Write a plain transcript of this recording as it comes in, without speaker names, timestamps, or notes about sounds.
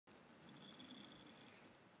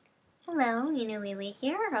Hello, InuLeeli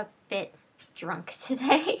here, a bit drunk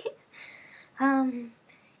today.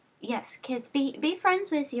 Yes, kids, be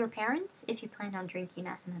friends with your parents if you plan on drinking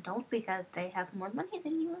as an adult because they have more money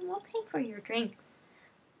than you and will pay for your drinks.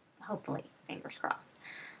 Hopefully, fingers crossed.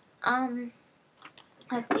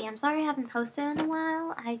 Let's see, I'm sorry I haven't posted in a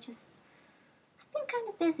while. I've been kind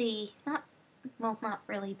of busy. Not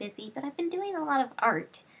really busy, but I've been doing a lot of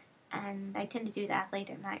art, and I tend to do that late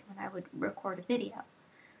at night when I would record a video.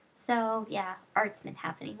 So, yeah, art's been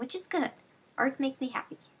happening, which is good. Art makes me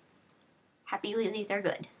happy. Happy lilies are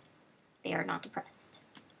good. They are not depressed.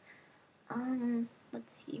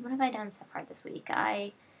 Let's see, what have I done so far this week?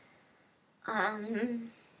 I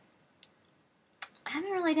haven't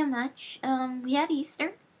really done much. We had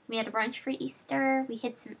Easter. We had a brunch for Easter. We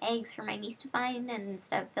hid some eggs for my niece to find, and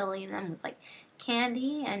instead of filling them with, like,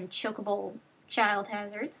 candy and chocobo child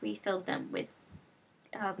hazards, we filled them with,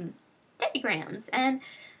 Debbie Grahams and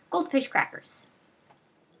goldfish crackers.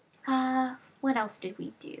 What else did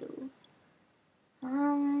we do?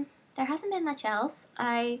 There hasn't been much else.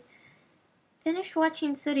 I finished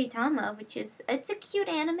watching Suritama, it's a cute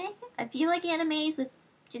anime. If you like animes with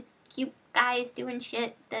just cute guys doing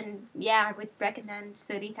shit, then yeah, I would recommend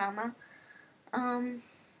Suritama. I'm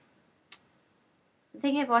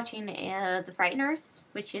thinking of watching The Frighteners,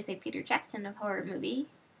 which is a Peter Jackson horror movie.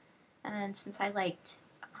 And since I liked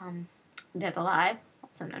Dead Alive,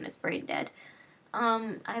 also known as Brain Dead,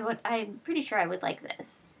 I'm pretty sure I would like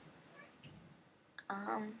this.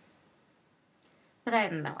 But I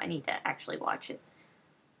don't know, I need to actually watch it.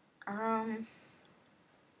 Nothing's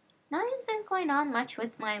been going on much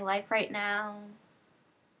with my life right now.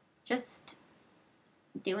 Just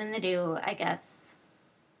doing the do, I guess.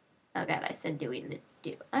 Oh god, I said doing the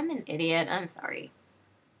do. I'm an idiot, I'm sorry.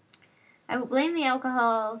 I will blame the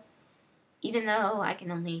alcohol, even though I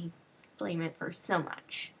can only blame it for so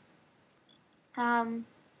much.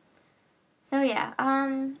 So yeah,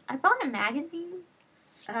 I bought a magazine,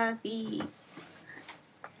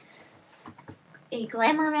 a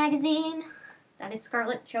glamour magazine that is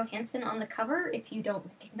Scarlett Johansson on the cover. If you don't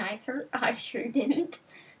recognize her, I sure didn't,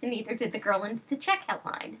 and neither did the girl in the checkout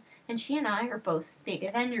line. And she and I are both big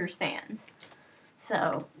Avengers fans.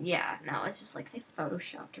 So, yeah, no, it's just like they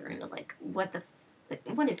photoshopped her into, like, what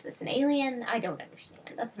is this, an alien? I don't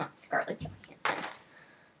understand. That's not Scarlett Johansson.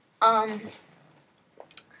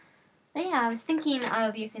 But yeah, I was thinking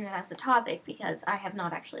of using it as a topic because I have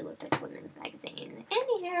not actually looked at a women's magazine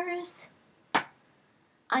in years.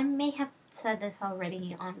 I may have said this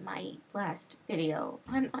already on my last video.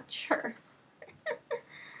 I'm not sure.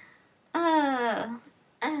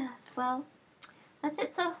 Well, that's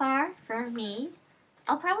it so far for me.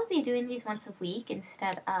 I'll probably be doing these once a week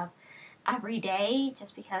instead of every day,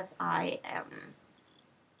 just because I am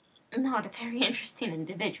not a very interesting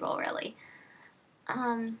individual, really.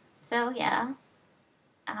 So yeah.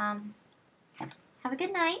 Have a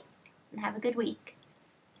good night, and have a good week.